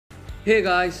Hey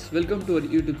guys, welcome to our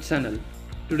YouTube channel.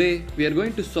 Today we are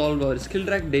going to solve our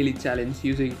Skillrack daily challenge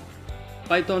using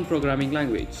Python programming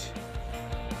language.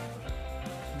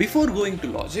 Before going to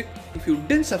logic, if you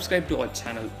didn't subscribe to our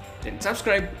channel, then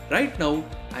subscribe right now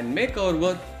and make our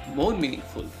work more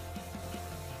meaningful.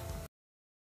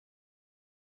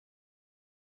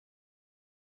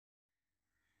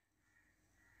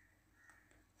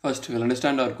 First, we'll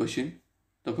understand our question.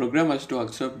 The program has to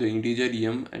accept the integer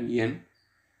m and n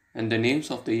and the names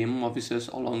of the m officers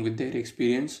along with their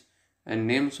experience and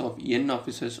names of n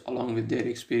officers along with their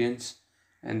experience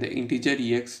and the integer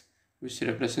x which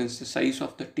represents the size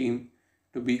of the team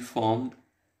to be formed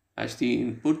as the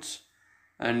inputs,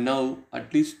 and now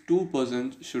at least two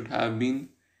persons should have been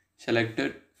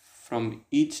selected from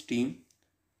each team.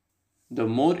 The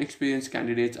more experienced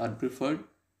candidates are preferred.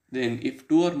 Then if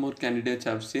two or more candidates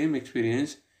have same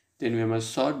experience, then we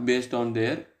must sort based on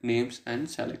their names and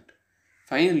select.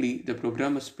 Finally, the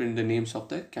program must print the names of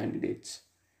the candidates.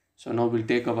 So now we'll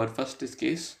take our first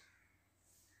case.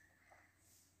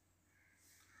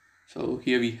 So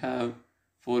here we have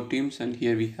 4 teams and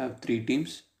here we have 3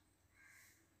 teams.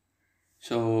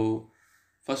 So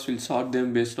first we'll sort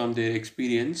them based on their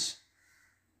experience.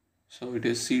 So it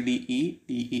is C, D, E,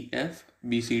 D, E, F,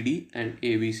 B, C, D and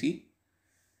A, B, C.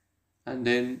 And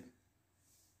then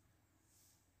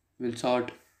we'll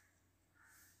sort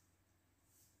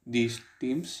these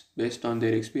teams based on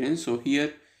their experience. So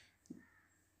here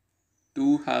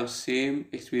two have same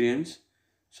experience,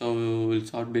 so we'll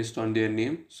sort based on their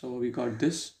name. So we got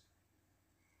this,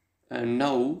 and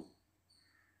now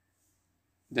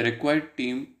the required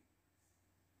team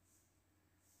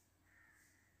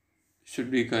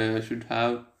should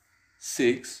have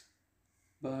 6,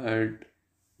 but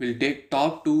we'll take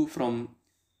top 2 from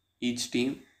each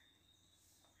team.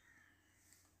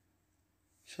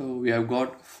 So we have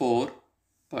got 4,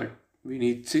 but we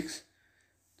need 6.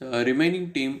 The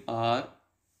remaining team are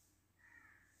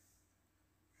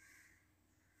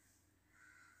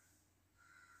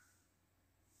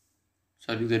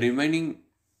the remaining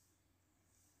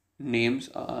names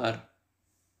are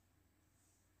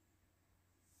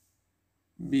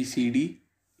BCD,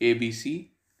 ABC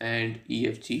and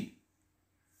EFG.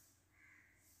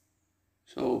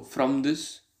 So from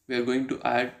this we are going to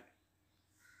add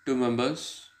 2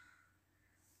 members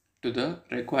to the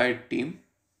required team.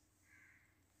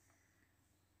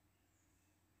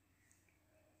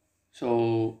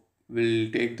 So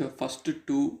we'll take the first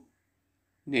 2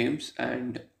 names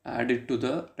and add it to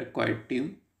the required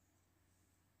team.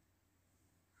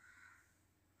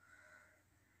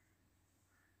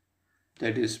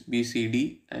 That is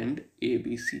BCD and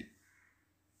ABC.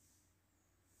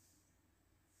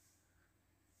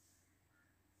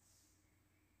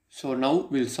 So now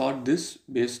we'll sort this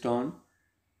based on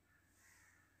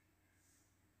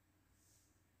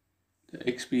the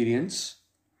experience.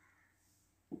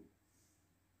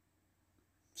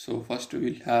 So first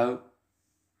we'll have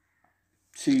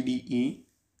CDE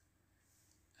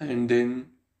and then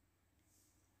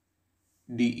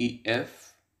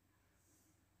DEF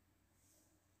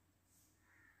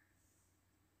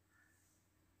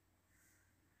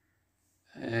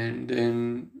and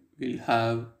then we'll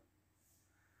have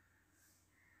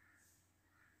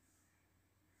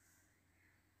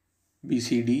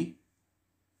BCD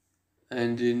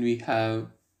and then we have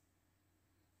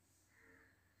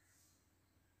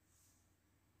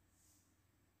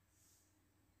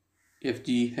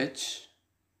FGH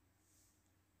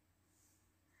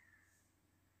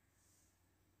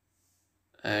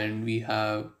and we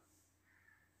have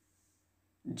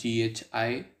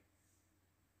GHI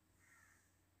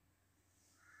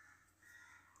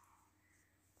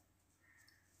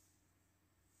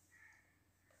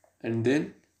and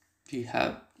then we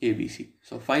have ABC.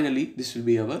 So finally this will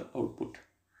be our output.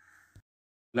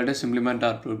 Let us implement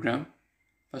our program.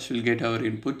 First we'll get our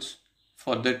inputs.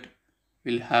 For that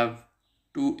we'll have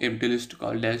 2 empty lists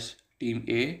called as team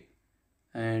A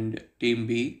and team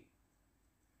B.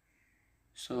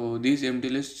 So these empty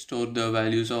lists store the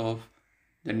values of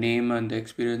the name and the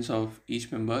experience of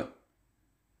each member.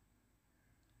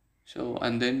 So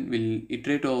and then we'll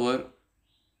iterate over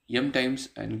m times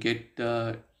and get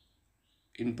the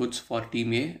inputs for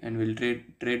team A, and we'll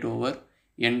iterate over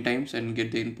n times and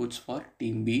get the inputs for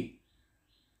team B.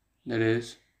 That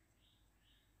is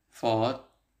for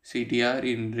CTR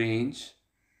in range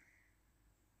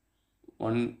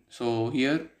 1. So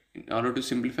here in order to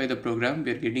simplify the program,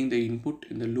 we are getting the input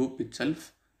in the loop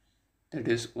itself, that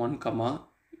is 1 comma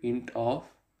int of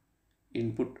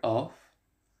input of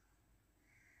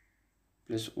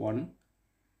plus 1,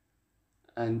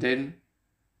 and then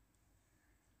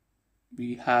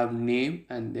we have name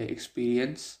and the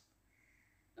experience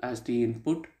as the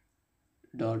input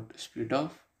dot split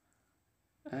off,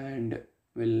 and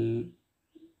we'll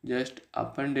just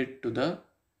append it to the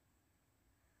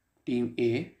team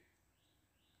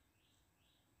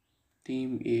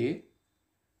A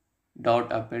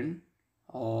dot append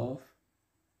of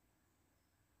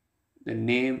the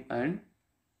name and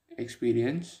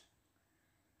experience.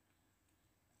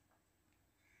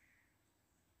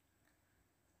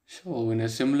 So in a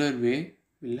similar way,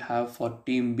 we'll have for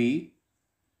team B.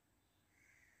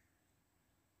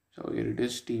 So here it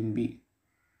is, team B.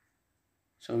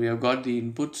 So we have got the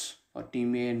inputs for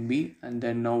team A and B, and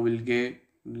then now we'll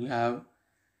have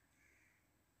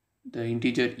the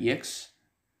integer x,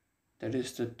 that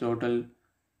is the total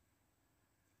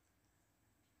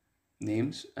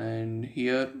names, and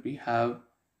here we have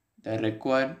the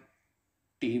required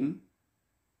team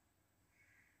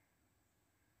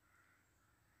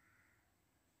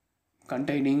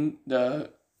containing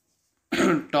the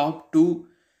top two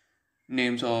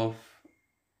names of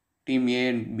team A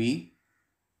and B.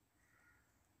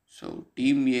 So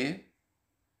team A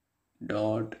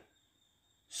dot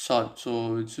sort,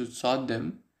 so it should sort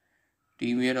them.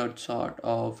 Team A dot sort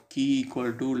of key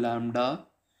equal to lambda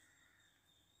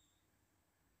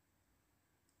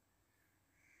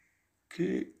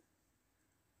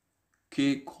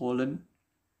k colon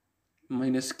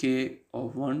minus k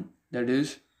of 1, that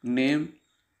is name.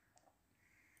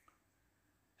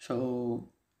 So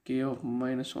k of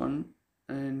minus 1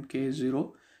 and k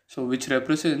 0, so which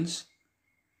represents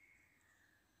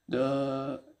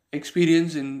the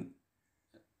experience in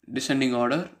descending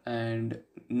order and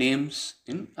names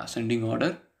in ascending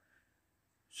order.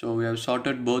 So we have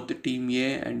sorted both the team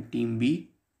A and team B,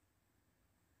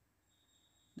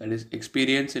 that is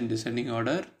experience in descending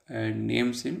order and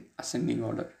names in ascending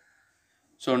order.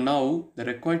 So now the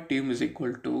required team is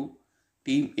equal to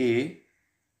team A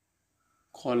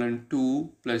colon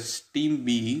 2 plus team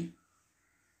B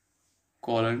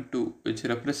colon 2, which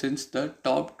represents the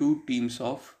top two teams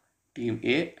of team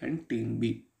A and team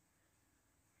B.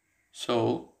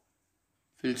 So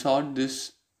we'll sort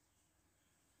this,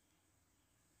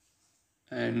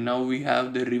 and now we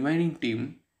have the remaining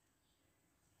team,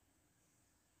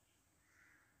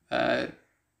 where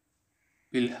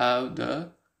we'll have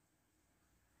the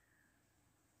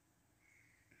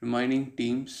remaining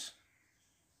teams,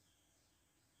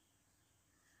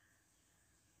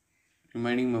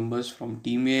 remaining members from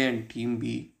team A and team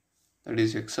B, that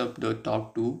is except the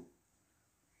top two,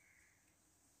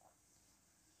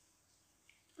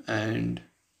 and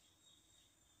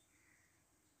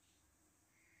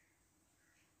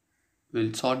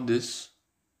we'll sort this.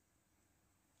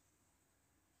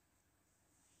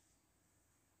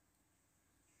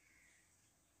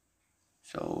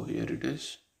 So here it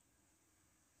is,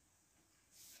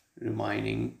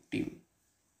 remaining team.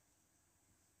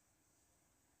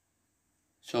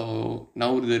 So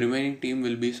now the remaining team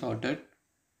will be sorted,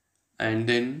 and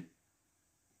then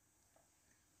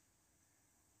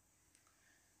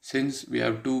since we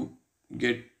have to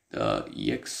get the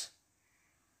x,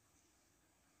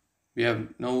 we have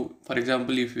now, for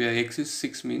example, if we are x is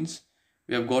 6 means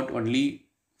we have got only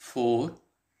 4.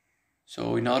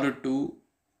 So in order to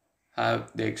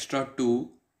have the extra 2,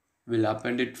 we'll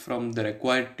append it from the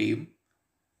required team.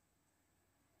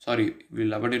 Sorry,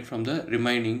 we'll append it from the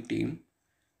remaining team.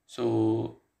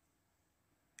 So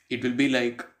it will be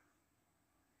like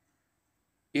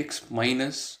x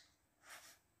minus,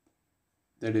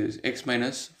 that is x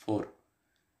minus 4.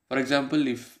 For example,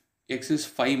 if x is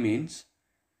 5 means,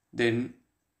 then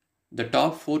the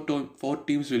top four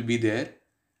teams will be there,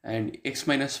 and x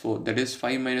minus 4, that is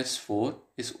 5 minus 4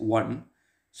 is 1.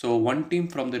 So one team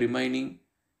from the remaining,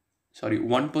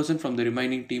 one person from the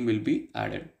remaining team will be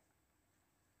added.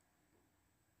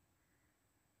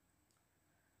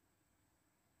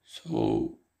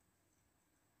 So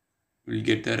we'll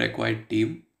get the required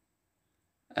team,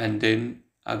 and then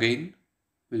again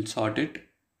we'll sort it,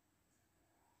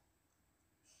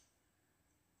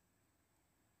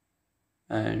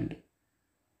 and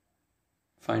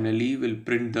finally we'll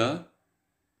print the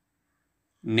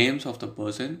names of the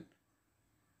person.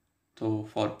 So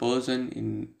for person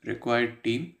in required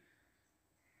team,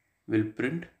 we'll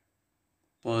print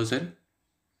person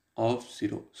of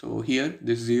 0. So here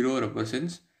this 0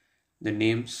 represents the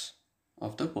names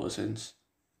of the persons.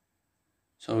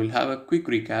 So we'll have a quick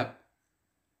recap.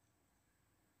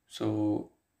 So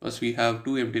first we have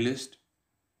two empty lists,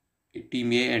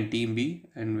 team A and team B,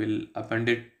 and we'll append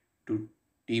it to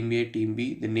team A, team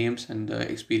B, the names and the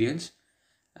experience,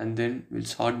 and then we'll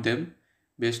sort them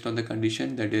based on the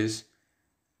condition, that is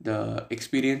the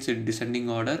experience in descending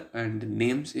order and the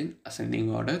names in ascending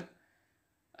order.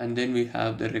 And then we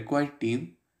have the required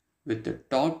team with the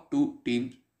top two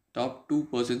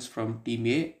persons from team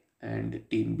A and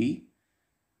team B.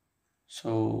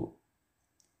 So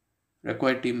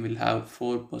required team will have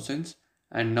 4 persons,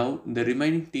 and now the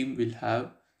remaining team will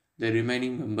have the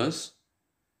remaining members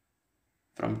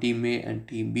from team A and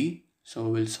team B. So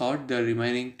we'll sort the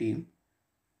remaining team,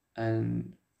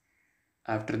 and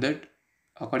after that,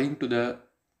 according to the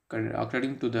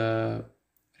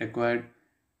required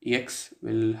X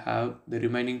will have the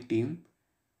remaining team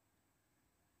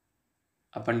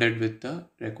appended with the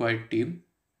required team,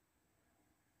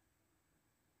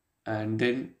 and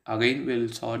then again we'll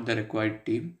sort the required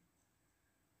team,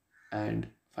 and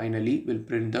finally we'll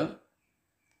print the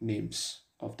names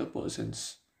of the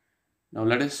persons. Now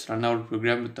let us run our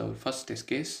program with our first test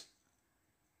case.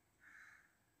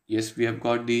 Yes, we have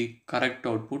got the correct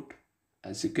output.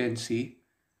 As you can see,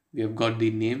 we have got the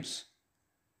names.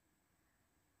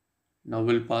 Now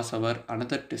we'll pass our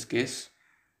another test case.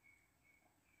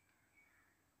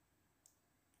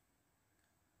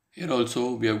 Here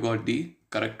also we have got the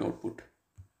correct output.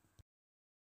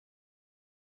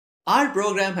 Our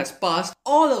program has passed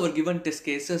all our given test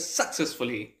cases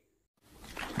successfully.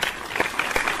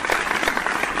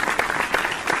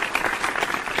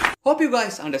 Hope you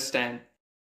guys understand.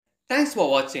 Thanks for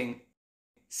watching.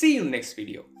 See you next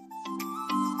video.